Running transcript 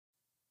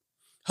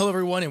Hello,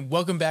 everyone, and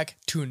welcome back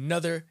to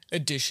another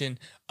edition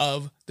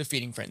of The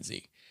Feeding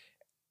Frenzy.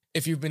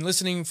 If you've been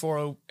listening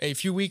for a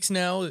few weeks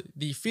now,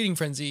 The Feeding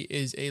Frenzy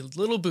is a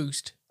little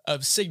boost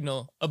of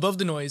signal above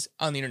the noise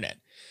on the internet.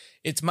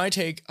 It's my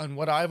take on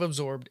what I've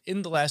absorbed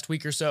in the last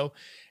week or so,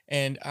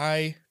 and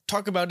I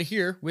talk about it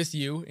here with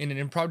you in an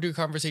impromptu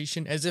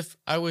conversation as if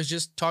I was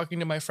just talking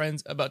to my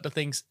friends about the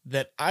things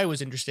that I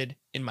was interested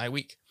in my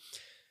week.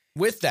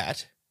 With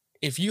that,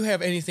 if you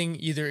have anything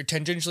either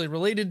tangentially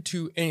related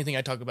to anything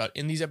I talk about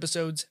in these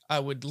episodes, I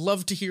would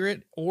love to hear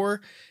it,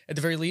 or at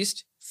the very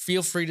least,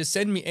 feel free to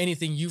send me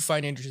anything you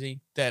find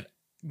interesting that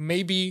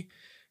may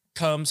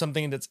become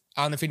something that's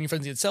on the Feeding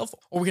Frenzy itself,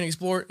 or we can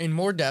explore in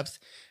more depth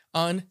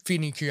on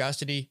Feeding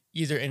Curiosity,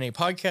 either in a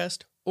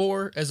podcast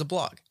or as a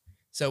blog.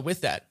 So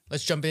with that,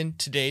 let's jump in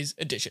today's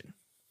edition.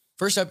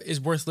 First up is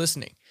Worth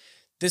Listening.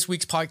 This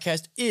week's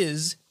podcast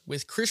is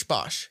with Chris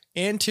Bosch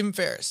and Tim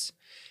Ferriss.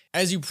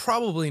 As you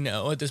probably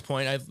know at this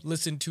point, I've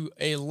listened to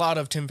a lot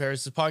of Tim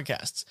Ferriss's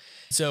podcasts.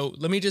 So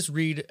let me just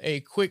read a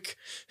quick,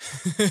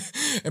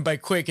 and by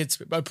quick, it's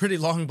a pretty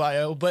long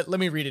bio, but let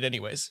me read it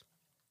anyways.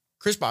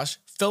 Chris Bosch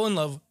fell in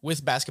love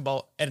with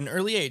basketball at an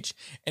early age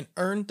and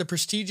earned the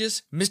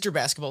prestigious Mr.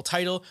 Basketball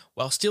title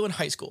while still in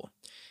high school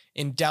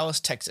in Dallas,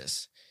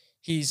 Texas.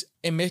 He's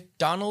a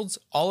McDonald's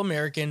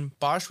All-American.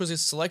 Bosch was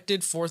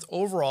selected 4th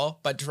overall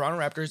by Toronto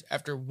Raptors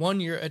after 1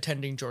 year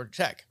attending Georgia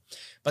Tech.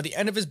 By the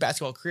end of his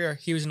basketball career,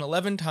 he was an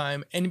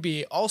 11-time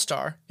NBA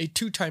All-Star, a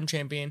 2-time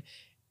champion,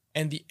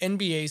 and the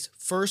NBA's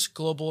first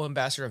global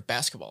ambassador of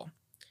basketball.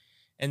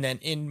 And then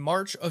in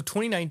March of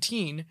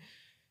 2019,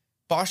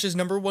 Bosch's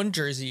number 1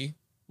 jersey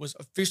was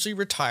officially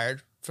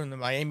retired from the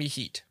Miami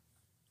Heat.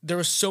 There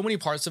were so many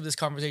parts of this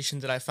conversation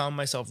that I found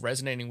myself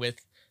resonating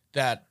with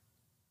that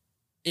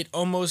it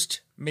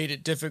almost made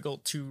it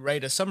difficult to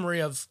write a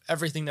summary of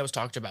everything that was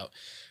talked about.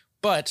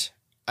 But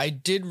I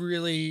did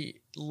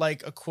really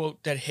like a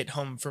quote that hit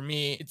home for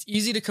me. It's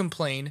easy to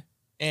complain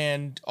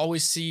and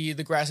always see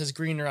the grass is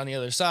greener on the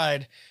other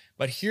side,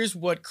 but here's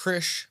what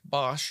Chris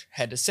Bosch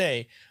had to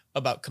say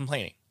about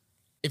complaining.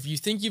 If you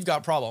think you've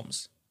got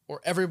problems,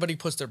 or everybody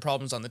puts their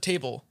problems on the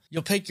table,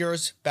 you'll pick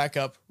yours back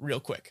up real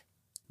quick.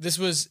 This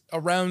was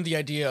around the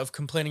idea of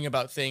complaining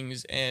about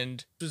things,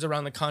 and it was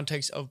around the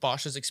context of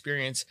Bosch's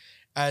experience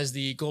as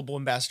the global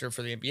ambassador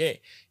for the NBA.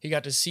 He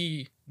got to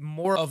see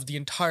more of the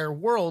entire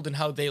world and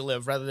how they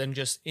live rather than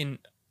just in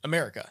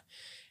America.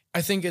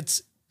 I think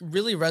it's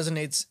really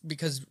resonates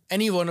because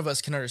any one of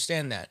us can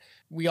understand that.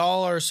 We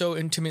all are so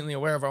intimately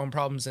aware of our own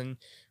problems, and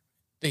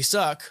they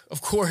suck,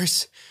 of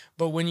course,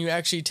 but when you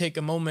actually take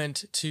a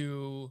moment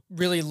to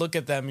really look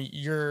at them,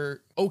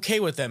 you're okay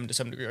with them to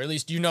some degree, or at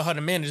least you know how to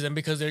manage them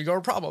because they're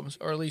your problems,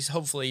 or at least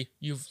hopefully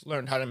you've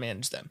learned how to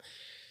manage them.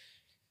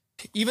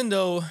 Even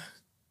though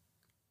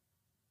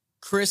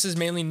Chris is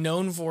mainly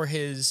known for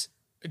his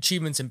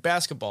achievements in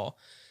basketball,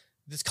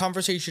 this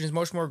conversation is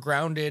much more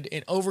grounded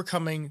in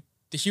overcoming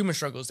the human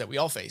struggles that we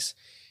all face.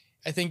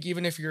 I think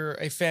even if you're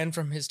a fan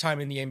from his time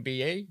in the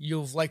NBA,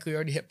 you've likely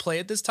already hit play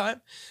at this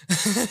time.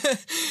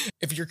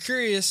 If you're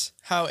curious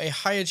how a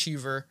high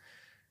achiever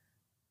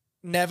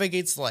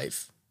navigates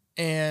life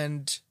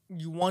and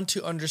you want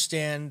to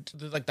understand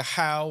the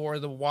how or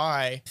the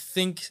why, I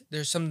think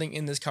there's something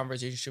in this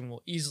conversation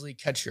will easily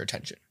catch your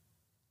attention.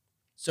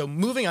 So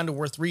moving on to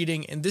Worth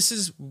Reading, and this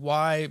is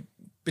why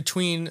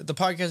between the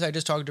podcast I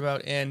just talked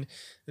about and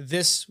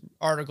this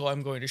article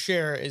I'm going to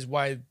share is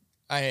why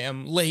I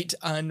am late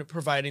on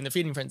providing the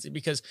Feeding Frenzy,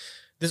 because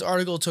this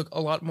article took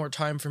a lot more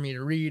time for me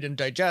to read and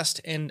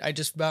digest, and I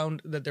just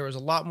found that there was a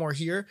lot more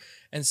here.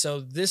 And so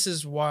this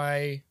is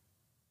why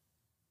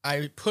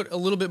I put a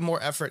little bit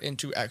more effort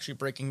into actually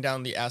breaking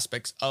down the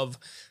aspects of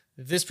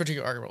this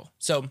particular article.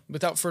 So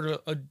without further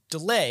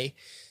delay,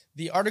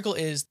 the article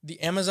is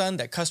The Amazon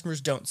That Customers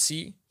Don't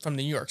See from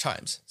the New York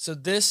Times. So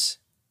this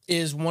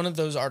is one of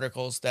those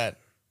articles that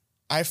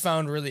I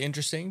found really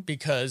interesting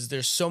because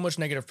there's so much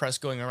negative press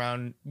going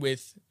around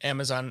with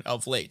Amazon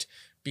of late,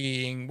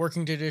 being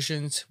working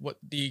conditions, what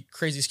the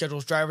crazy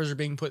schedules drivers are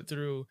being put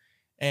through,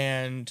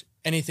 and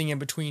anything in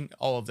between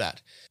all of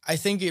that. I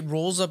think it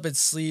rolls up its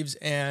sleeves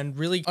and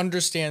really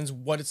understands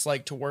what it's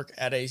like to work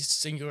at a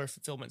singular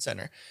fulfillment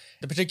center.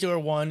 The particular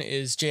one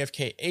is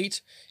JFK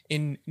 8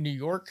 in New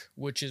York,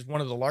 which is one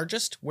of the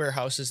largest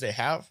warehouses they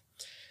have.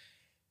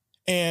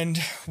 And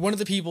one of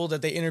the people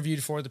that they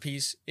interviewed for the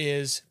piece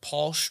is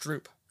Paul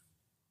Stroop.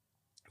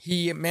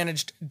 He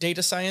managed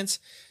data science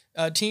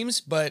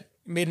teams, but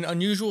made an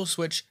unusual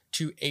switch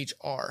to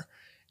HR.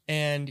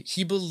 And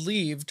he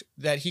believed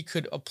that he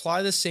could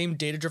apply the same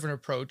data-driven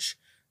approach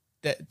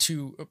that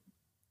to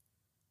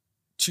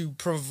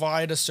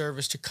provide a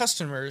service to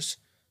customers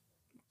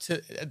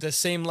to at the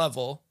same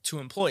level to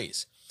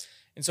employees.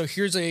 And so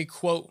here's a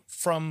quote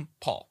from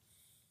Paul.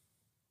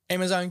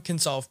 Amazon can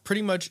solve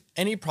pretty much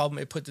any problem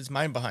it puts its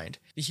mind behind.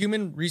 The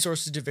human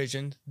resources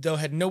division, though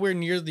had nowhere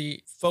near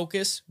the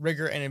focus,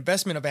 rigor, and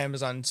investment of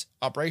Amazon's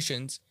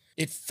operations,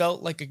 it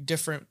felt like a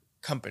different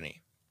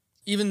company.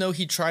 Even though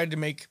he tried to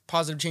make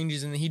positive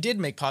changes, and he did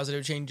make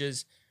positive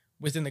changes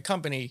within the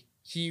company,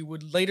 He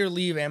would later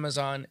leave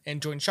Amazon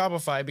and join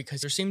Shopify because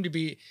there seemed to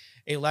be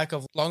a lack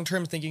of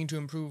long-term thinking to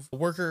improve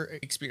worker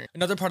experience.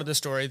 Another part of the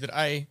story that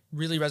I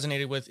really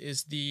resonated with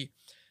is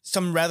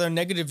some rather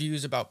negative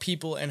views about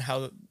people and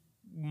how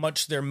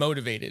much they're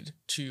motivated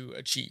to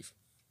achieve.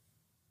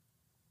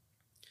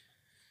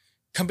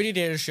 Company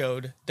data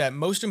showed that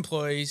most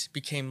employees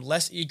became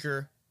less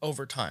eager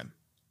over time.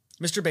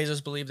 Mr.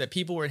 Bezos believed that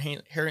people were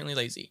inherently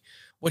lazy.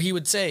 What he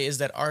would say is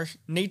that our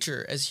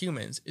nature as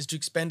humans is to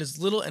expend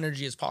as little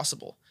energy as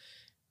possible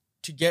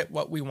to get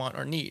what we want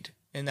or need.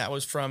 And that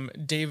was from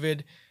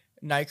David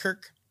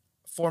Nykirk,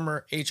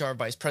 former HR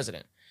vice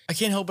president. I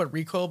can't help but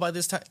recoil by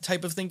this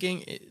type of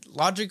thinking.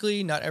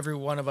 Logically, not every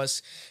one of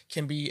us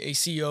can be a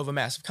CEO of a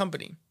massive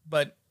company,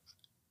 but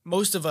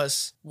most of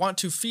us want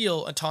to feel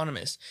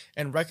autonomous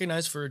and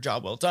recognized for a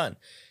job well done,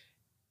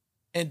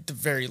 at the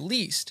very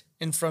least.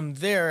 And from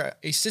there,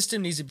 a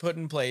system needs to be put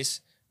in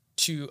place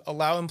to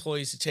allow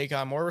employees to take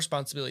on more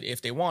responsibility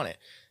if they want it.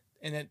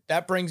 And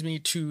that brings me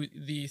to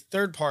the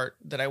third part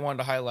that I wanted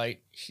to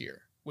highlight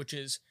here, which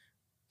is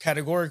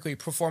categorically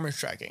performance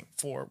tracking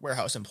for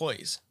warehouse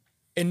employees.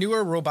 In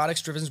newer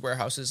robotics-driven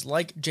warehouses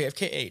like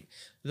JFK8,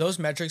 those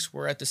metrics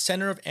were at the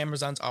center of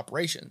Amazon's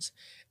operations.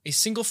 A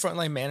single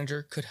frontline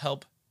manager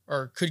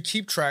could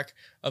keep track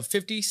of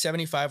 50,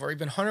 75, or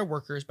even 100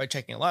 workers by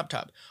checking a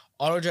laptop.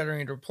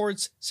 Auto-generated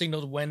reports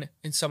signaled when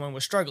someone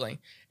was struggling.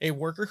 A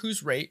worker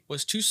whose rate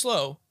was too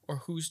slow or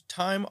whose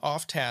time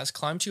off task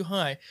climbed too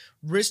high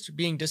risked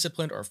being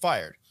disciplined or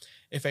fired.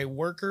 If a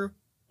worker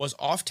was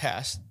off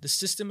task, the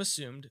system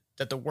assumed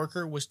that the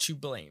worker was to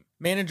blame.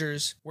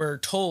 Managers were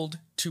told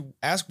to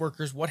ask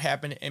workers what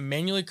happened and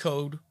manually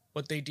code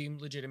what they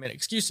deemed legitimate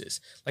excuses,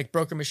 like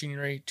broken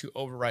machinery, to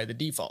override the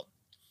default.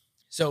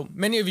 So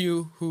many of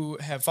you who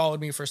have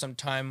followed me for some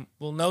time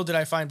will know that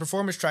I find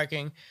performance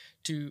tracking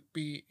to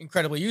be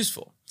incredibly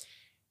useful.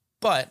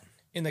 But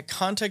in the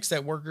context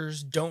that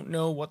workers don't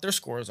know what their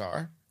scores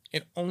are,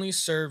 it only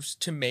serves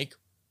to make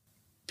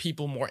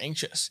people more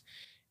anxious.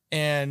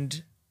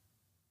 And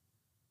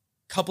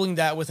coupling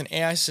that with an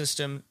AI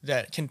system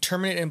that can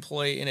terminate an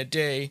employee in a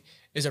day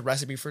is a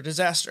recipe for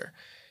disaster.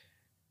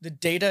 The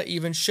data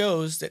even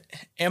shows that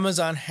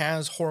Amazon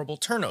has horrible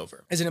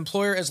turnover. As an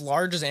employer as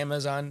large as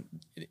Amazon,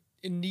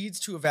 it needs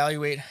to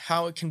evaluate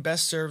how it can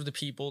best serve the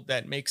people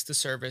that makes the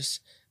service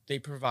they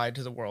provide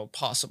to the world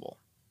possible.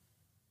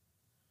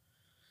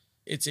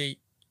 It's a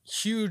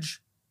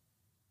huge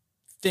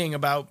thing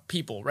about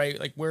people, right?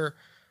 Like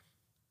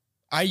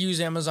I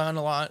use Amazon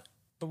a lot,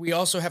 but we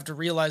also have to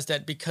realize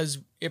that because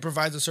it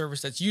provides a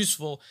service that's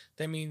useful,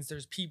 that means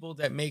there's people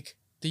that make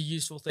the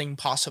useful thing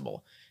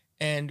possible.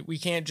 And we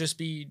can't just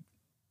be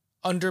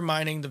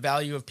undermining the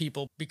value of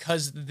people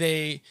because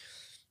they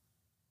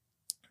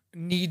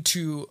need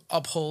to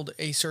uphold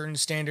a certain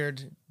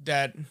standard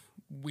that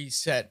we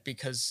set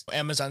because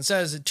Amazon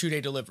says a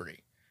 2-day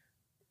delivery.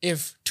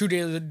 If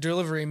 2-day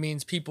delivery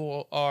means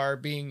people are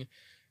being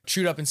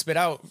chewed up and spit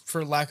out,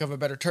 for lack of a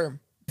better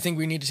term, I think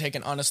we need to take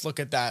an honest look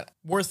at that.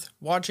 Worth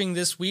watching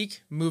this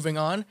week, moving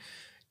on,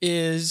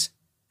 is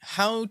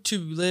How to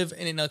Live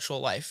an Intellectual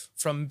Life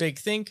from Big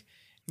Think.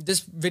 This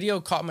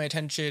video caught my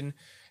attention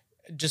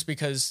just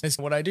because it's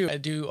what I do. I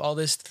do all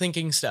this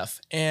thinking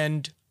stuff.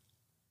 And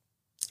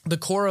the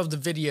core of the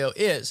video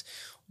is,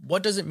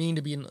 what does it mean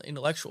to be an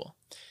intellectual?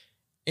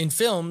 In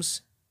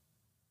films,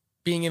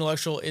 being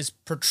intellectual is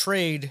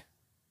portrayed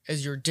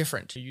as you're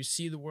different. You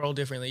see the world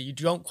differently. You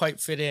don't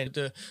quite fit in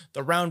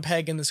the round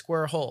peg in the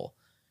square hole.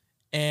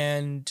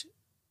 And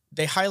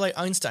they highlight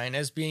Einstein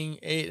as being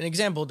an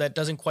example that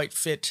doesn't quite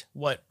fit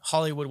what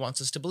Hollywood wants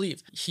us to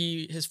believe.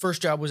 His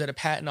first job was at a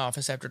patent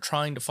office after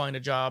trying to find a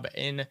job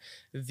in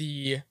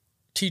the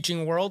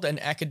teaching world and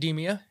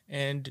academia,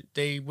 and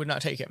they would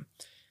not take him.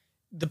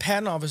 The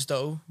patent office,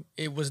 though,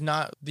 it was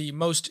not the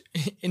most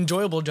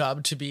enjoyable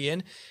job to be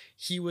in.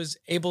 He was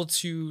able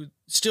to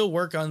still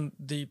work on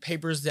the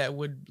papers that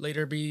would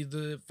later be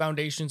the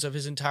foundations of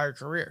his entire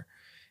career.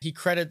 He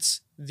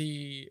credits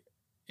the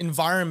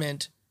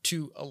environment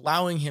to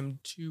allowing him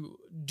to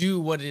do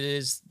what it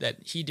is that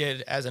he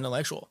did as an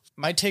intellectual.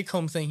 My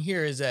take-home thing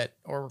here is that,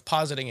 or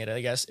positing it,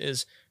 I guess,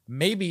 is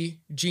maybe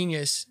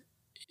genius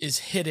is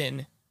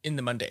hidden in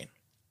the mundane.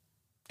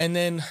 And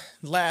then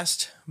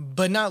last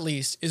but not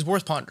least is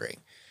Worth Pondering,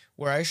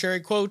 where I share a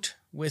quote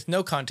with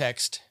no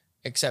context,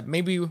 except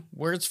maybe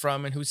where it's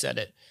from and who said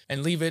it,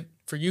 and leave it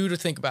for you to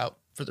think about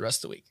for the rest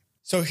of the week.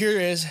 So here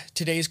is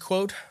today's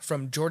quote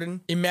from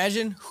Jordan.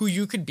 Imagine who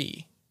you could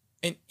be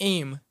and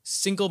aim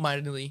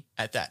single-mindedly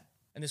at that.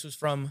 And this was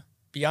from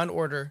Beyond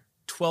Order,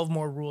 12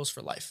 More Rules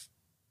for Life.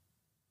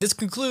 This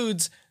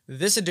concludes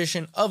this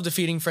edition of The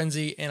Feeding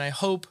Frenzy, and I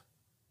hope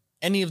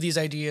any of these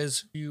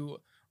ideas you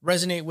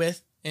resonate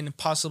with and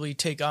possibly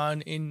take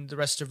on in the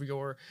rest of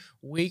your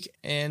week.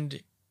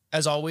 And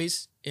as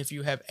always, if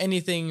you have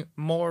anything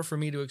more for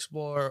me to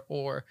explore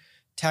or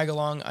tag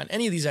along on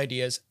any of these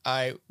ideas,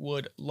 I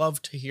would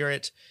love to hear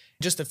it.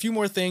 Just a few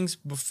more things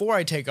before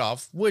I take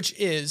off, which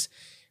is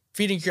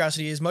Feeding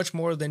Curiosity is much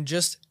more than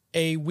just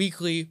a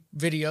weekly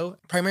video.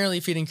 Primarily,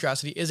 Feeding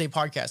Curiosity is a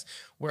podcast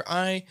where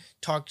I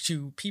talk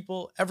to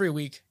people every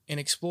week and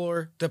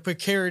explore the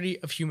precarity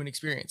of human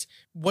experience.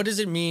 What does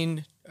it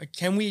mean?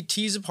 Can we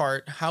tease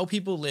apart how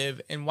people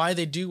live and why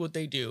they do what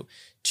they do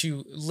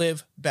to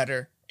live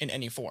better in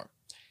any form?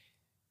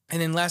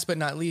 And then last but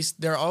not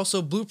least, there are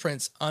also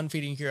blueprints on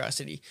Feeding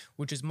Curiosity,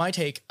 which is my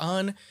take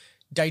on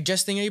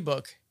digesting a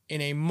book in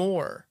a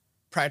more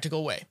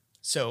practical way.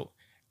 So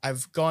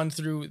I've gone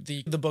through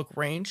the book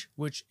range,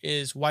 which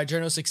is Why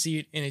Journalists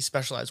Succeed in a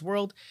Specialized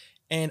World,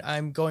 and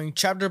I'm going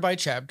chapter by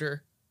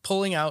chapter,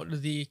 pulling out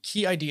the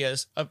key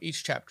ideas of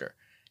each chapter,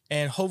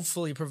 and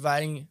hopefully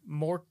providing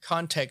more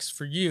context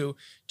for you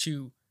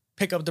to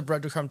pick up the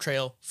breadcrumb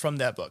trail from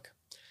that book.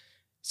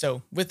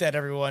 So with that,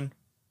 everyone,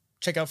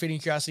 check out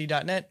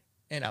feedingcuriosity.net,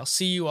 and I'll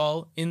see you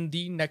all in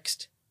the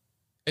next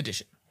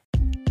edition.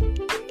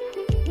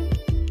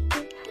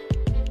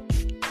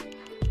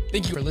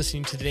 Thank you for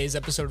listening to today's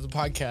episode of the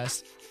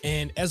podcast.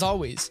 And as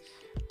always,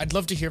 I'd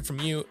love to hear from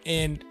you.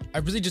 And I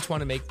really just want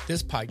to make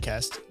this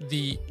podcast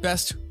the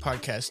best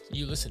podcast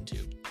you listen to.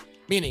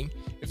 Meaning,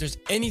 if there's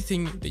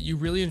anything that you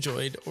really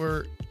enjoyed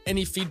or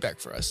any feedback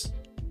for us,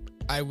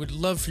 I would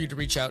love for you to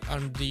reach out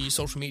on the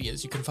social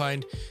medias. You can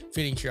find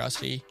Feeding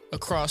Curiosity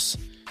across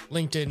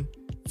LinkedIn,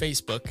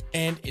 Facebook,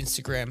 and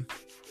Instagram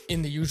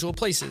in the usual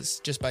places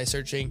just by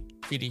searching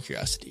Feeding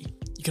Curiosity.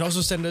 You can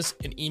also send us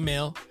an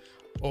email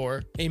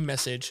or a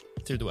message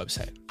through the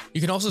website.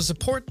 You can also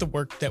support the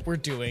work that we're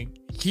doing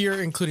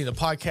here, including the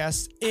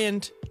podcast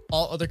and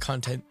all other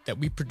content that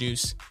we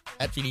produce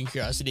at Feeding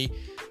Curiosity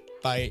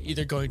by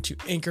either going to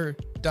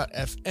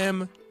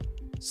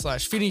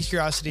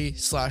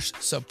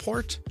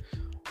anchor.fm/feedingcuriosity/support,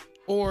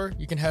 or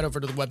you can head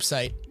over to the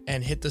website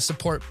and hit the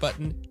support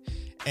button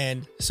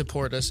and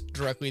support us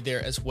directly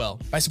there as well.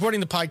 By supporting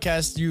the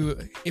podcast,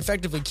 you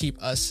effectively keep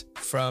us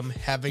from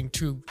having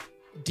to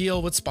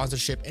deal with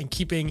sponsorship and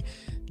keeping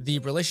the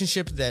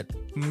relationship that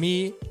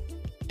me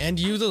and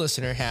you, the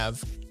listener,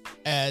 have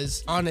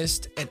as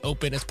honest and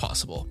open as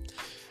possible.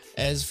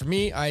 As for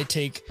me, I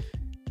take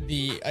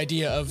the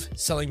idea of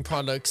selling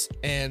products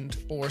and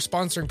or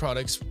sponsoring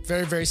products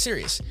very, very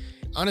serious.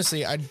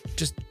 Honestly, I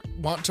just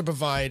want to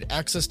provide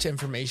access to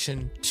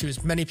information to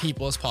as many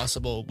people as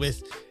possible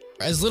with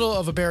as little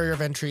of a barrier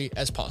of entry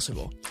as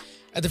possible.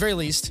 At the very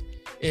least,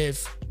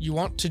 if you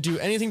want to do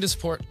anything to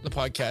support the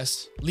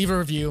podcast, leave a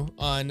review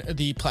on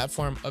the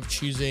platform of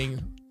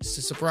choosing to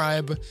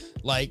subscribe,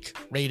 like,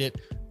 rate it,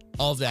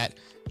 all of that.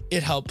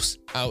 It helps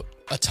out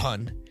a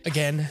ton.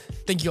 Again,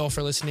 thank you all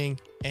for listening,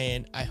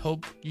 and I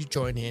hope you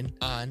join in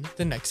on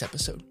the next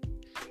episode.